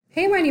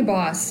Hey, Money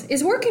Boss,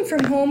 is working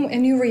from home a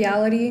new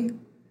reality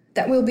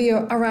that will be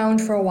around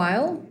for a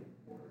while?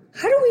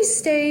 How do we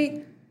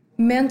stay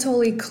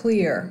mentally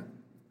clear?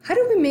 How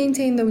do we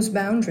maintain those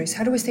boundaries?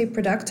 How do we stay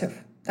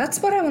productive?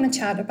 That's what I want to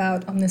chat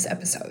about on this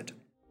episode.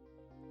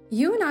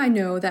 You and I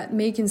know that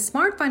making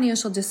smart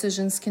financial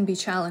decisions can be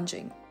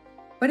challenging.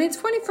 But in the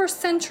 21st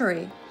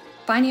century,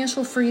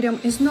 financial freedom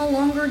is no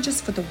longer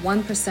just for the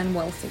 1%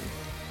 wealthy.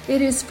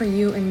 It is for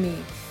you and me.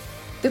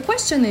 The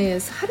question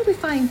is, how do we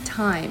find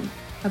time,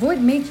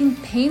 avoid making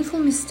painful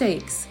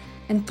mistakes,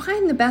 and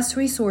find the best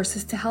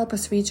resources to help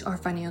us reach our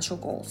financial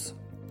goals?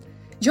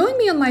 Join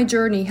me on my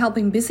journey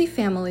helping busy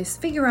families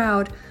figure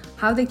out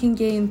how they can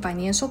gain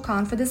financial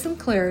confidence and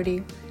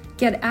clarity,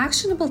 get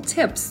actionable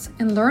tips,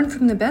 and learn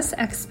from the best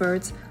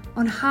experts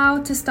on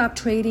how to stop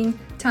trading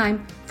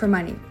time for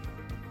money.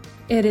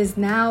 It is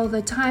now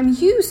the time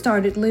you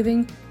started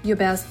living your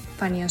best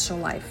financial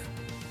life.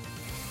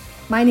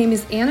 My name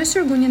is Anna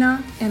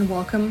Sergunina, and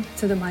welcome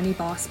to the Money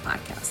Boss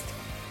Podcast.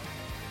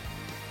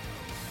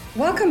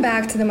 Welcome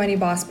back to the Money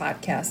Boss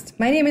Podcast.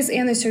 My name is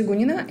Anna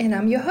Sergunina, and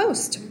I'm your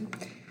host.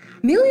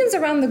 Millions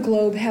around the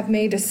globe have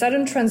made a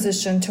sudden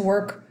transition to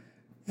work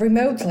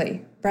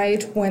remotely,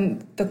 right,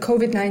 when the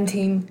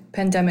COVID-19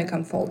 pandemic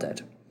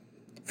unfolded.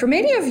 For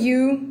many of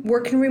you,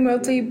 working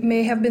remotely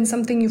may have been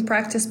something you've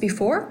practiced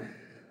before.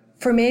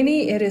 For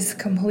many, it is a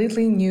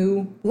completely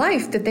new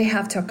life that they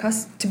have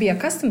to be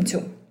accustomed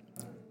to.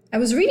 I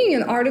was reading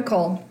an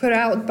article put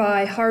out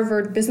by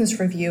Harvard Business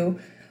Review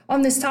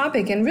on this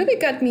topic and really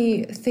got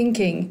me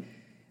thinking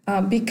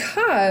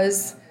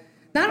because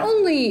not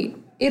only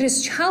it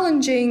is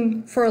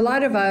challenging for a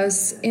lot of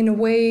us in a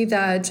way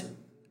that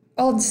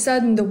all of a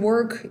sudden the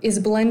work is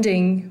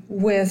blending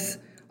with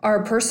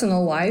our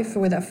personal life,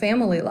 with our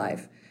family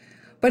life,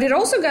 but it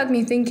also got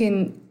me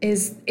thinking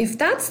is if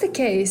that's the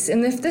case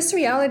and if this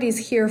reality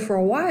is here for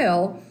a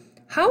while,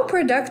 how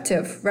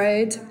productive,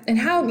 right? And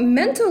how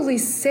mentally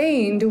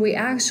sane do we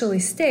actually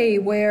stay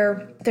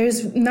where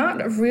there's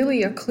not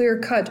really a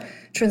clear-cut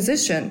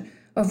transition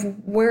of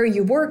where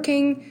you're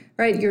working,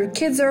 right? Your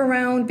kids are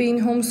around being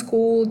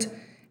homeschooled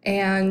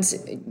and,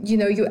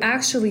 you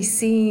actually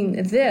seeing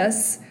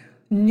this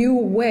new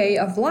way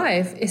of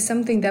life is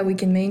something that we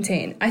can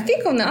maintain. I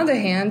think on the other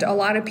hand, a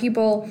lot of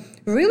people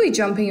really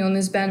jumping on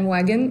this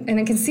bandwagon, and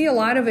I can see a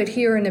lot of it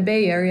here in the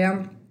Bay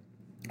Area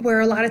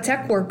where a lot of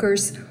tech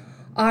workers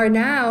are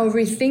now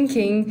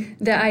rethinking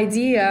the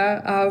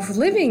idea of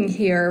living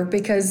here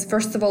because,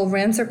 first of all,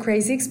 rents are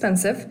crazy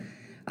expensive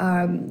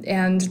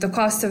and the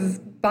cost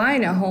of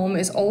buying a home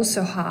is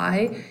also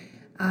high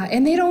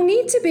and they don't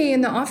need to be in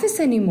the office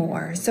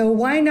anymore. So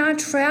why not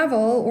travel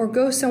or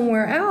go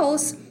somewhere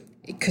else?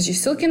 Because you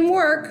still can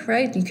work,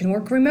 right? You can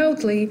work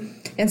remotely.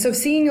 And so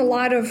seeing a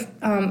lot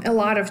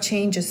of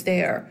changes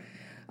there.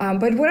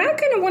 But what I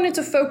kind of wanted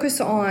to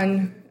focus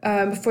on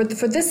for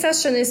this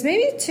session is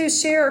maybe to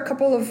share a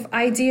couple of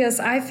ideas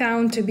I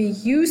found to be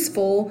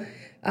useful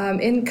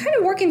in kind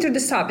of working through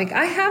this topic.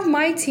 I have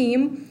my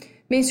team,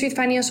 Main Street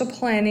Financial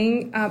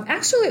Planning,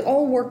 actually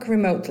all work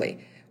remotely.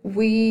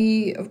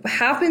 We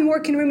have been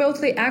working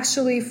remotely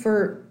actually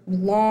for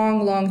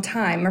long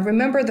time. I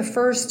remember the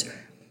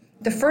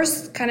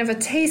first kind of a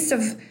taste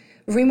of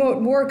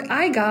remote work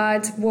I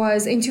got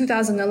was in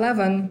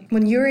 2011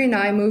 when Yuri and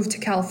I moved to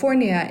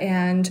California,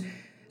 and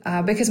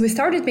because we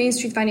started Main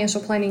Street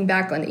Financial Planning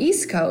back on the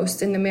East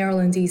Coast in the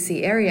Maryland,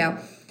 D.C. area,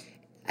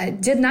 I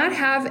did not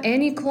have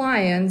any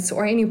clients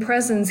or any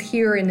presence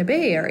here in the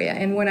Bay Area.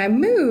 And when I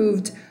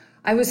moved,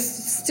 I was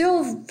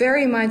still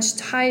very much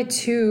tied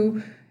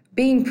to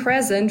being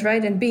present,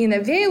 right, and being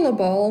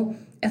available,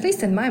 at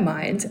least in my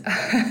mind,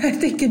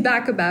 thinking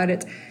back about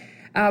it,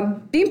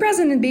 being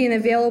present and being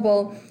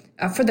available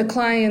for the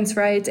clients,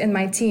 right, and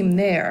my team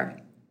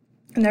there.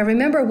 And I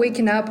remember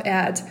waking up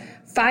at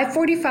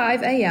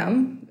 5:45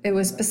 a.m., it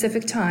was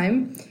Pacific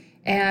time,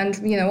 and,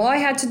 all I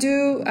had to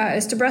do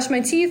is to brush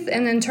my teeth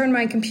and then turn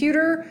my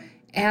computer,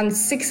 and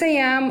 6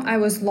 a.m. I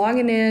was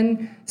logging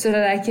in so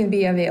that I can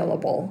be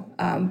available,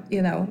 and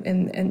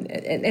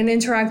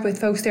interact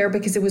with folks there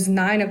because it was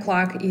 9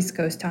 o'clock East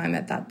Coast time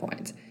at that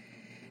point.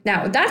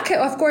 Now, that,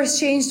 of course,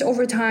 changed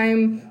over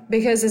time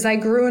because as I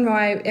grew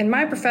in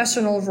my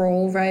professional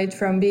role, right,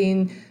 from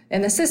being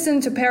an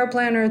assistant to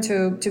paraplanner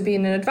to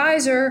being an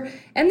advisor,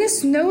 and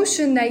this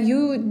notion that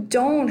you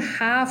don't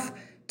have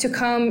to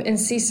come and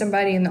see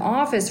somebody in the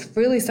office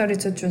really started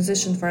to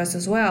transition for us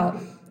as well.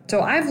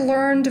 So I've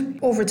learned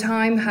over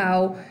time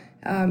how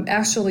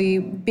actually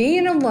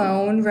being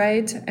alone,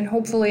 right, and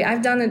hopefully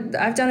I've done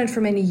it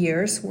for many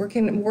years,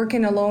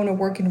 working alone or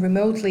working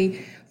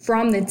remotely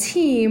from the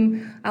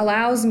team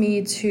allows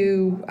me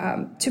to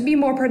be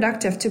more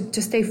productive,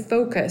 to stay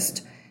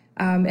focused.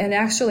 And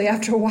actually,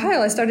 after a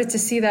while, I started to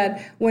see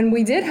that when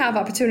we did have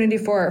opportunity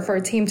for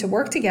a team to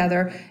work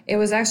together, it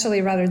was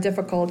actually rather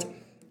difficult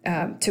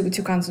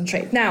to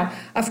concentrate. Now,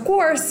 of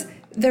course,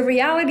 the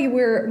reality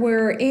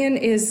we're in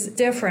is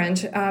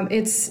different.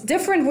 It's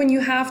different when you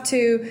have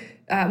to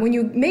when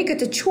you make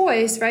it a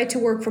choice, right, to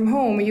work from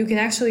home, you can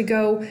actually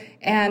go,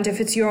 and if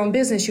it's your own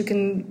business, you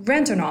can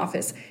rent an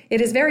office.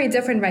 It is very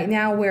different right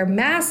now where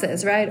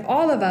masses, right,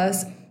 all of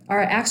us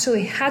are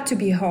actually had to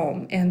be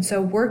home. And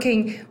so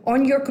working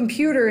on your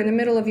computer in the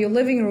middle of your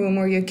living room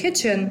or your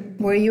kitchen,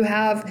 where you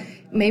have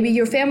maybe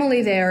your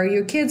family there,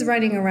 your kids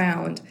running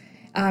around,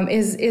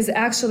 is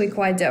actually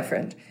quite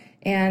different.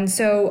 And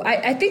so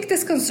I think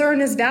this concern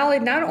is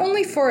valid not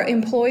only for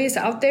employees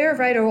out there,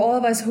 right, or all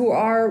of us who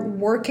are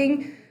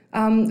working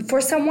for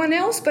someone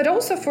else, but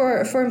also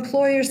for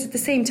employers at the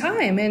same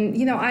time. And,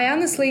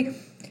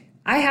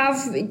 I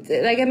have,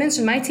 like I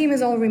mentioned, my team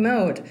is all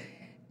remote.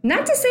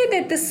 Not to say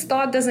that this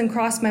thought doesn't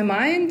cross my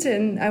mind,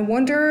 and I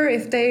wonder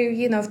if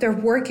if they're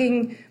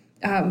working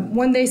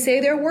when they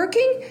say they're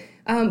working.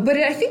 But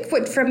I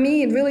think for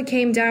me, it really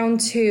came down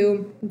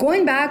to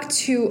going back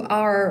to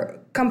our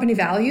company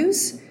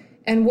values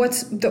and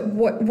what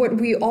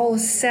we all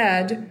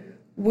said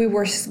we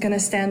were going to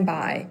stand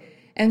by.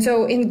 And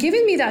so in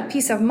giving me that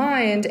peace of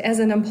mind as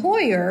an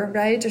employer,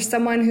 right, or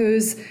someone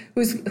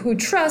who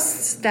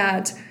trusts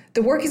that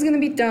the work is going to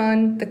be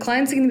done, the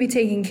clients are going to be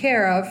taken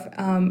care of,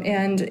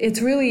 and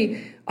it's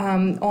really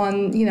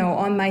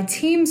on my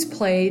team's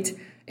plate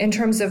in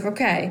terms of,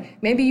 okay,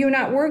 maybe you're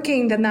not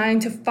working the 9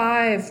 to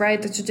 5,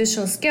 right, the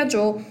traditional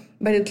schedule,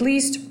 but at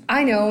least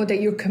I know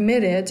that you're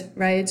committed,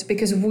 right,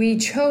 because we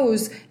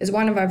chose as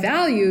one of our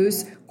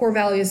values, core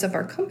values of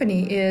our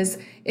company is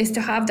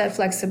to have that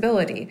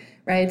flexibility,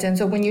 right? And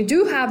so when you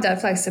do have that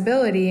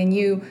flexibility and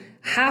you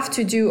have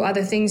to do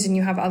other things and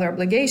you have other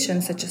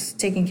obligations, such as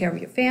taking care of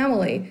your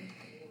family,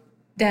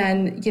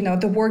 then,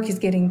 the work is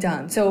getting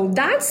done. So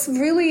that's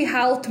really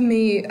helped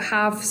me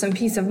have some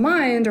peace of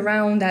mind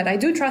around that. I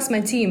do trust my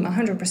team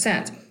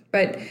 100%,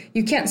 but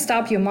you can't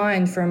stop your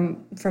mind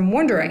from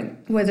wondering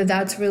whether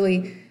that's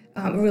really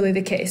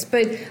the case.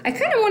 But I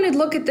kind of wanted to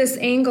look at this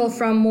angle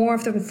from more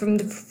of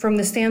from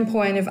the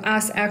standpoint of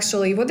us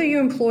actually, whether you're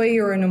an employee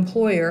or an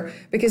employer,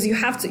 because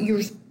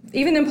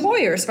even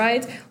employers,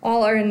 right,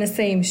 all are in the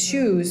same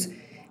shoes.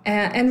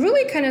 And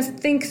really kind of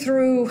think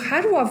through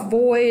how to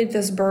avoid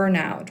this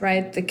burnout,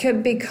 right?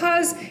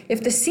 Because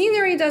if the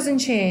scenery doesn't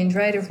change,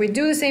 right, if we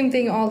do the same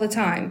thing all the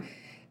time,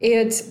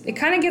 it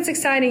kind of gets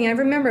exciting. I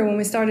remember when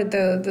we started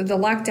the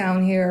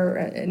lockdown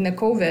here in the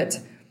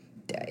COVID,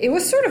 it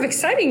was sort of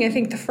exciting, I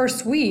think, the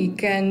first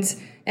week, and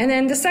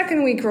then the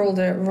second week rolled,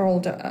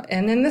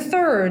 and then the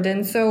third,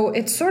 and so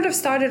it sort of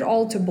started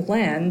all to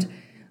blend.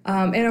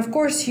 And of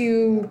course,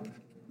 you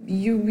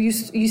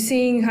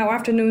seeing how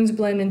afternoons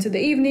blend into the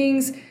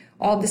evenings.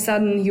 All of a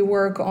sudden, you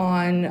work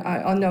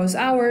on those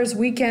hours.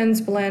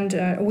 Weekends blend,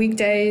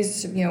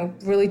 weekdays,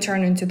 really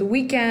turn into the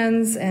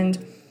weekends,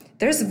 and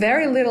there's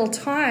very little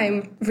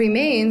time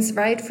remains,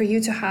 right, for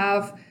you to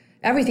have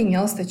everything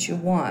else that you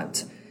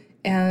want.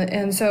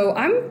 And so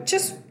I'm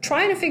just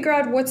trying to figure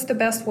out what's the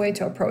best way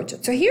to approach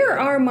it. So here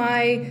are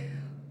my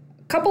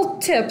couple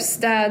tips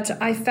that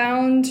I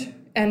found.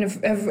 And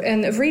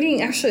of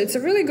reading, actually, it's a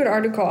really good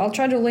article. I'll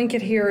try to link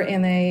it here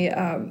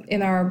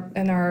in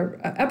our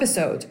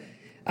episode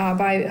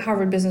by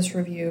Harvard Business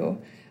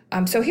Review.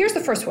 So here's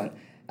the first one: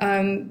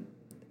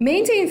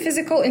 maintain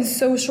physical and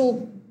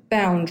social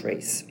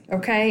boundaries.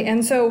 Okay,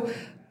 and so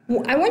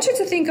I want you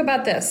to think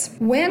about this.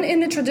 When in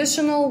the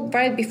traditional,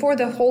 right, before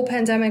the whole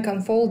pandemic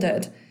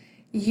unfolded,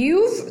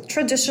 you've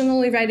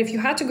traditionally, right, if you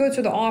had to go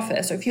to the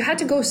office or if you had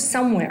to go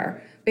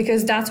somewhere,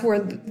 because that's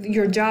where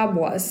your job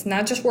was,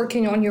 not just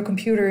working on your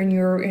computer in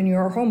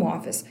your home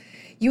office,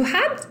 you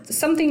had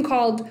something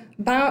called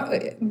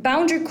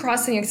boundary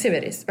crossing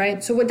activities,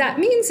 right? So what that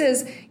means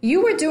is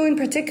you were doing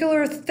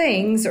particular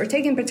things or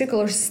taking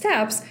particular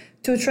steps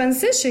to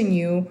transition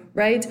you,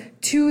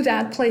 right, to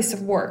that place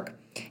of work.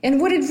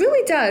 And what it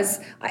really does,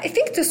 I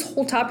think this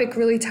whole topic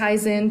really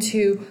ties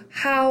into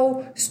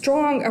how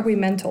strong are we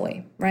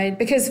mentally, right?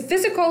 Because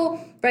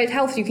physical, right,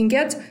 health, you can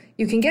get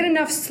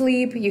enough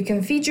sleep, you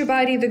can feed your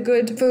body the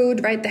good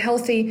food, right? The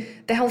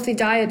healthy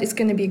diet is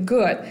going to be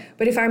good.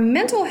 But if our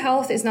mental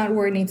health is not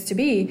where it needs to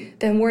be,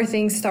 then where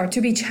things start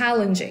to be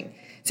challenging.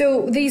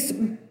 So these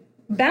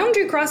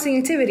boundary crossing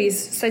activities,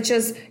 such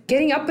as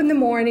getting up in the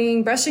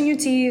morning, brushing your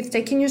teeth,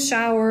 taking your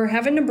shower,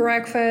 having a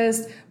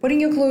breakfast, putting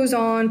your clothes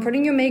on,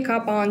 putting your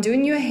makeup on,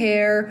 doing your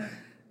hair,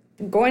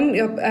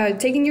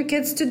 taking your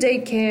kids to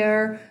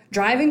daycare,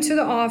 driving to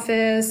the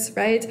office,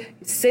 right?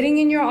 Sitting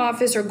in your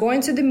office or going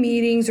to the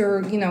meetings,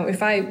 or,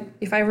 if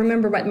I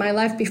remember my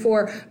life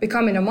before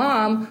becoming a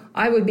mom,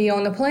 I would be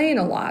on the plane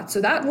a lot. So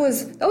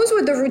those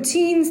were the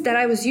routines that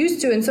I was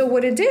used to. And so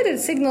what it did, it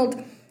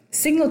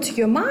signaled to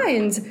your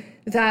mind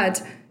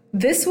that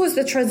this was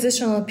the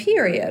transitional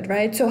period,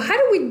 right? So how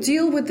do we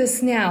deal with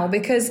this now?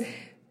 Because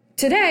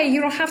today, you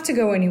don't have to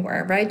go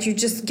anywhere, right? You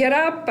just get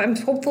up, and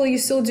hopefully you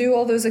still do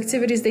all those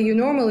activities that you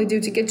normally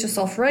do to get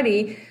yourself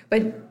ready,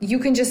 but you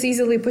can just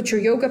easily put your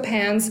yoga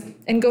pants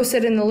and go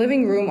sit in the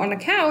living room on a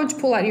couch,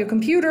 pull out your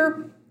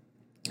computer,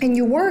 and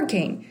you're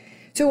working.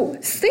 So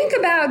think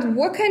about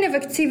what kind of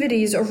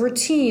activities or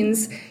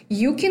routines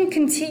you can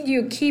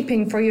continue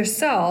keeping for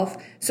yourself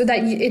so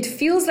that it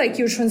feels like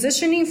you're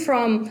transitioning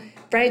from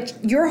right,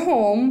 your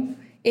home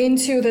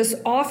into this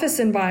office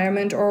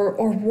environment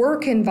or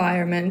work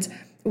environment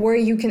where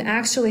you can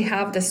actually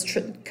have this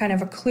kind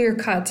of a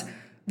clear-cut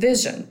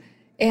vision.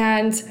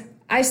 And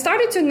I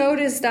started to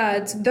notice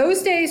that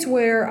those days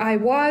where I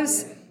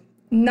was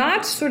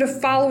not sort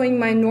of following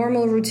my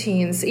normal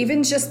routines,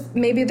 even just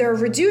maybe they're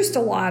reduced a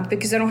lot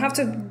because I don't have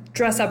to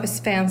dress up as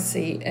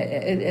fancy,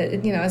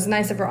 as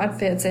nice of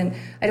outfits, and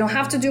I don't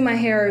have to do my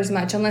hair as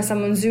much unless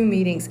I'm on Zoom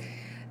meetings.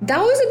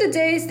 Those are the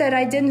days that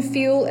I didn't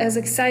feel as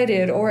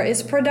excited or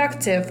as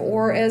productive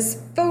or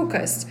as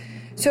focused.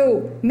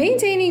 So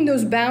maintaining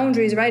those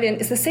boundaries, right? And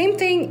it's the same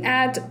thing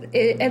at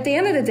the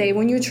end of the day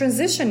when you're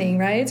transitioning,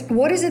 right?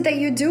 What is it that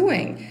you're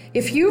doing?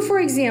 If you, for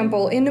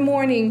example, in the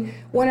morning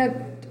want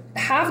to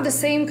have the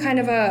same kind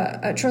of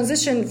a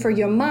transition for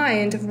your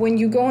mind when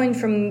you're going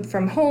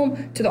from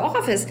home to the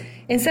office,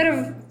 instead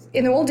of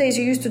in the old days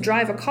you used to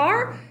drive a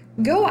car,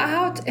 go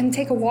out and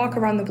take a walk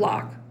around the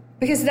block,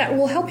 because that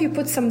will help you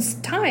put some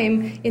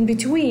time in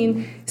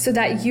between so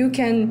that you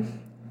can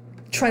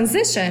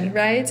transition,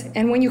 right?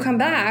 And when you come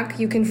back,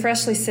 you can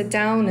freshly sit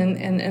down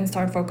and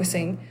start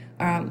focusing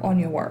on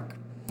your work.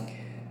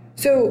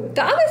 So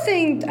the other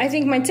thing, I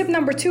think my tip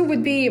number 2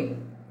 would be,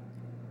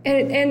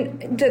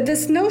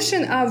 this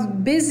notion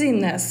of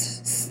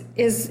busyness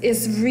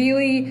is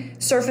really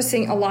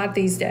surfacing a lot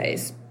these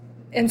days.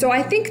 And so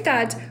I think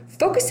that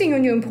focusing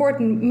on your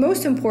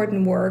most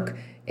important work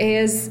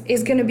is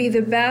going to be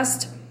the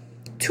best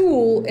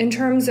tool in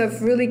terms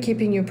of really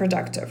keeping you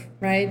productive,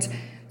 right?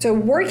 So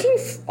working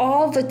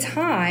all the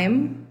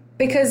time,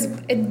 because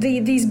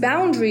these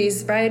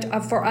boundaries, right,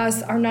 for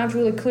us are not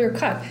really clear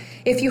cut.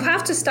 If you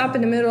have to stop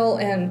in the middle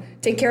and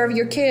take care of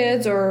your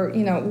kids or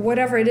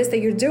whatever it is that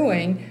you're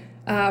doing,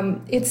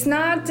 it's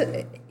not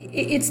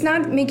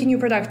making you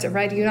productive,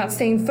 right? You're not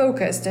staying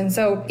focused. And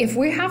so if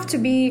we have to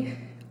be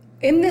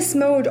in this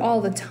mode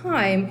all the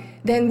time,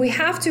 then we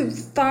have to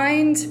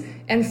find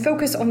and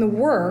focus on the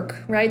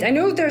work, right? I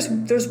know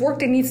there's work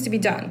that needs to be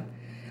done,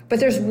 but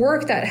there's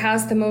work that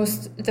has the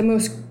most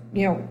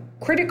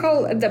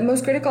critical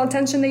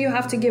attention that you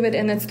have to give it,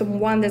 and it's the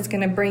one that's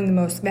going to bring the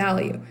most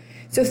value.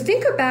 So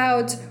think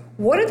about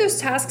what are those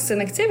tasks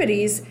and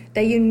activities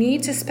that you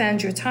need to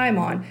spend your time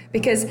on,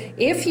 because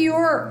if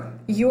your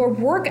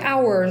work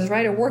hours,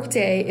 right, a work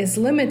day is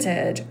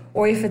limited,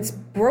 or if it's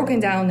broken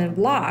down in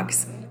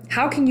blocks,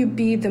 how can you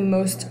be the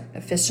most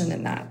efficient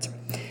in that?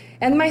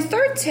 And my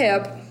third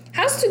tip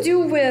has to do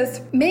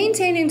with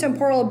maintaining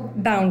temporal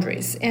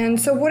boundaries. And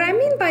so what I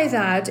mean by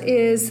that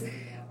is,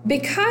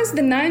 because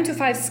the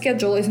 9-to-5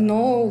 schedule is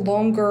no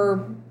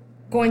longer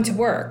going to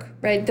work,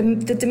 right?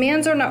 The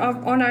demands on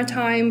our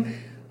time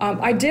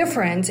are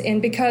different. And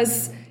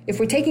because if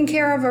we're taking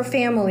care of our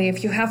family,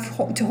 if you have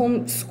to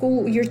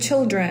homeschool your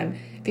children,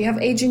 if you have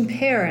aging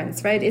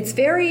parents, right? It's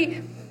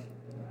very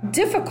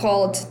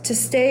difficult to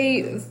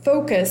stay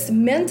focused,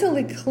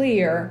 mentally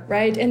clear,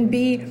 right? And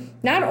be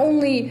not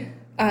only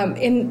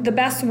in the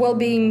best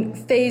well-being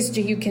phase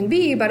that you can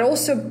be, but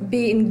also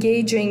be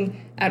engaging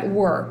at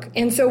work.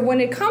 And so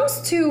when it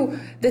comes to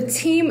the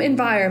team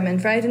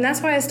environment, right? And that's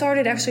why I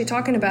started actually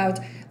talking about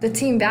the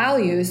team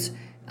values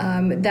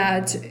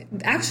that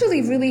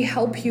actually really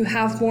help you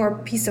have more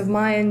peace of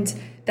mind,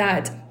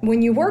 that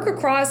when you work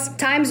across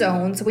time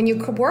zones, when you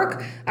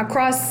work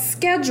across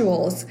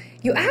schedules,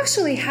 you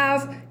actually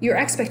have your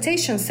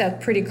expectations set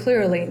pretty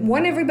clearly.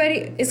 When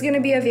everybody is going to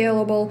be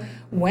available,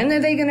 when are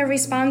they going to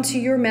respond to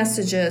your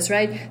messages,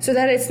 right? So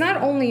that it's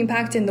not only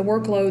impacting the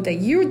workload that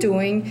you're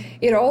doing,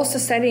 it also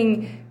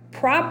setting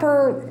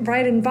proper,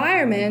 right,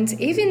 environment,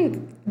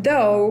 even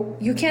though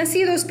you can't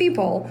see those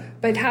people,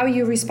 but how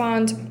you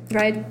respond,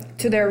 right,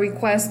 to their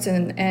requests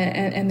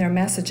and their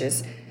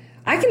messages.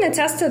 I can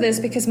attest to this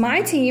because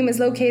my team is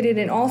located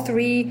in all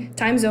 3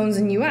 time zones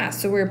in the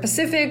U.S. So we're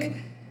Pacific,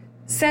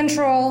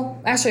 Central,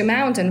 actually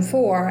Mountain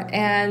 4,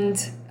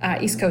 and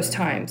East Coast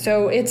time.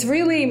 So it's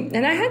really,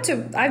 and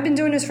I've been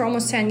doing this for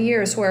almost 10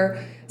 years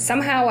where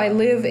somehow I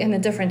live in the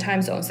different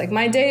time zones. Like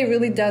my day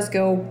really does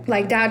go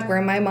like that,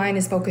 where my mind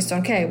is focused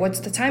on, okay, what's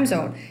the time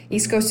zone?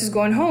 East Coast is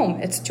going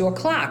home. It's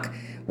 2:00.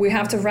 We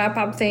have to wrap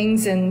up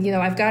things, and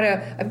I've got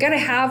to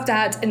have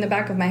that in the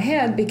back of my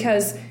head,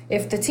 because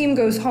if the team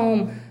goes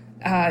home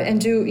and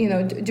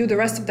do the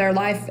rest of their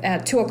life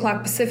at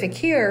 2:00 Pacific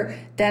here,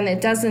 then it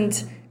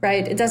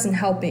doesn't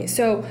help me.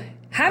 So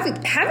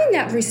having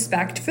that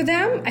respect for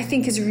them, I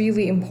think, is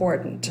really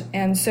important.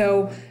 And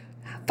so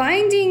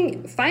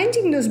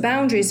finding those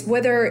boundaries,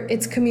 whether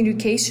it's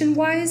communication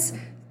wise,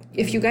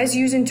 if you guys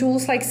using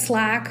tools like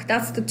Slack,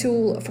 that's the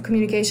tool for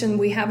communication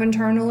we have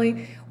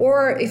internally,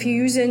 or if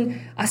you're using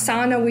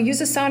Asana, we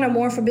use Asana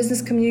more for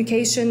business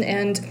communication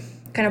and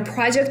kind of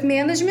project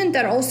management.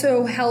 That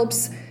also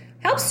helps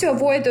to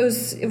avoid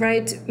those,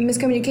 right,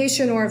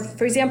 miscommunication, or,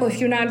 for example, if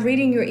you're not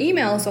reading your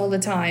emails all the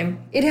time,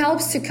 it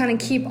helps to kind of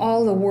keep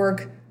all the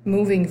work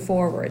moving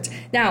forward.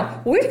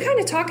 Now, we're kind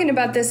of talking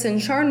about this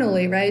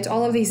internally, right?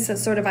 All of these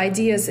sort of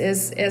ideas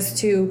as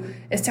to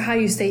how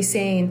you stay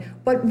sane.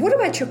 But what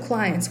about your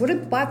clients? What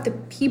about the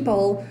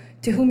people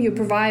to whom you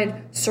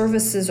provide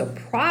services or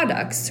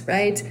products,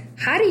 right?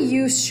 How do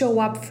you show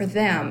up for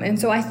them? And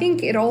so I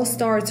think it all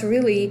starts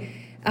really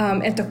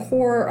at the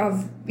core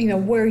of,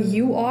 where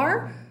you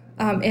are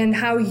and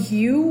how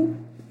you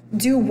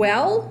do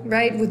well,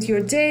 right, with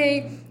your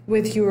day,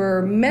 with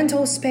your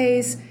mental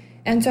space.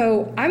 And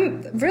so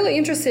I'm really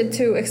interested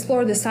to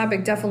explore this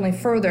topic definitely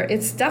further.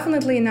 It's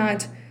definitely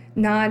not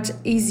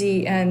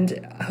easy,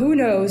 and who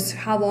knows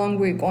how long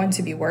we're going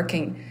to be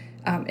working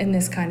in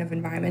this kind of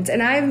environment.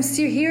 And I'm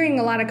still hearing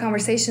a lot of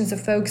conversations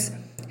of folks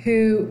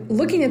who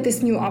looking at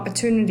this new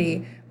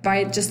opportunity,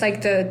 right, just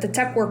like the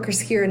tech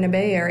workers here in the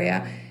Bay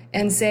Area,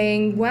 and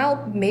saying,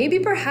 well, maybe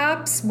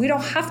perhaps we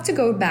don't have to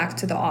go back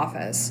to the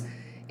office.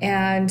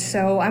 And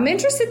so I'm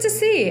interested to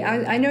see,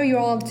 I know you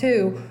all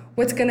too,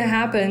 what's going to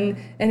happen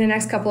in the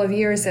next couple of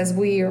years as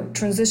we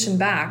transition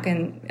back.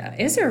 And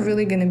is there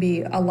really going to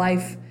be a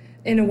life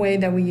in a way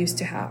that we used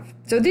to have?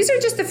 So these are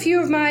just a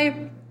few of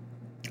my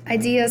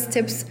ideas,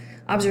 tips,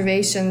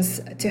 observations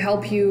to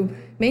help you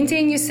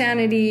maintain your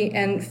sanity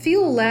and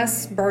feel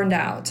less burned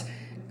out.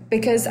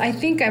 Because I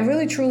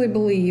really truly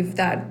believe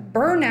that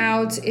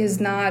burnout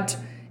is not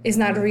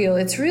real.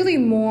 It's really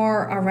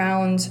more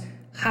around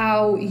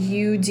how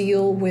you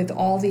deal with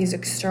all these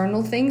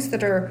external things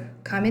that are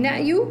coming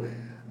at you.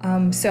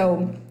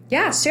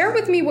 Share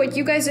with me what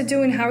you guys are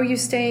doing. How are you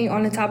staying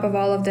on the top of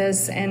all of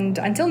this? And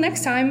until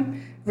next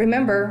time,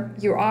 remember,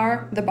 you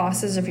are the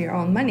bosses of your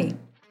own money.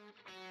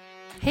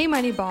 Hey,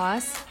 Money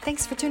Boss.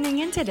 Thanks for tuning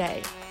in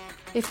today.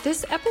 If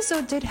this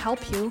episode did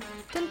help you,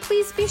 then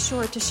please be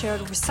sure to share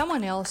it with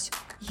someone else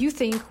you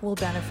think will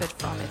benefit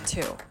from it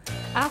too.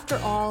 After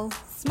all,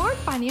 smart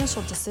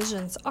financial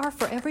decisions are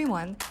for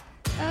everyone.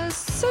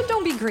 So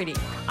don't be greedy.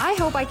 I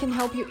hope I can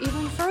help you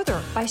even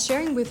further by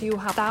sharing with you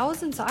how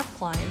thousands of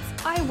clients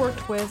I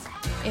worked with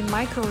in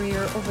my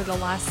career over the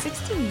last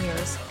 16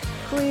 years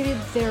created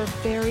their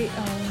very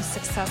own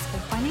successful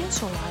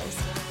financial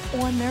lives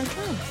on their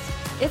terms.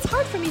 It's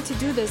hard for me to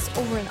do this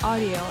over an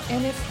audio,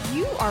 and if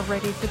you are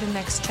ready for the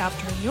next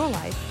chapter in your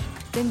life,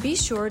 then be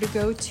sure to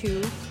go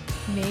to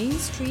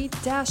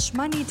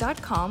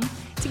mainstreet-money.com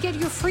to get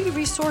your free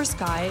resource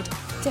guide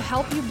to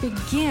help you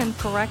begin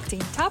correcting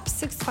top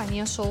 6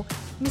 financial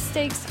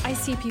mistakes I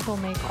see people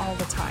make all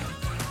the time,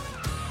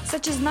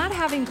 such as not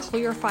having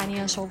clear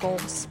financial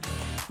goals,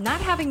 not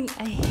having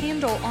a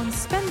handle on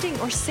spending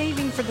or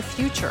saving for the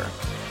future,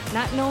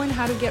 not knowing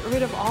how to get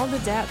rid of all the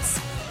debts,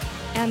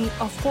 and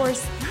of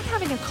course, not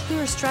having a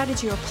clear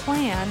strategy or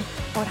plan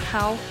on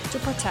how to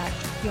protect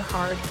your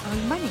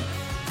hard-earned money.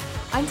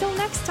 Until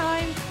next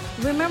time,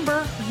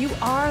 remember, you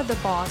are the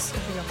boss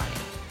of your money.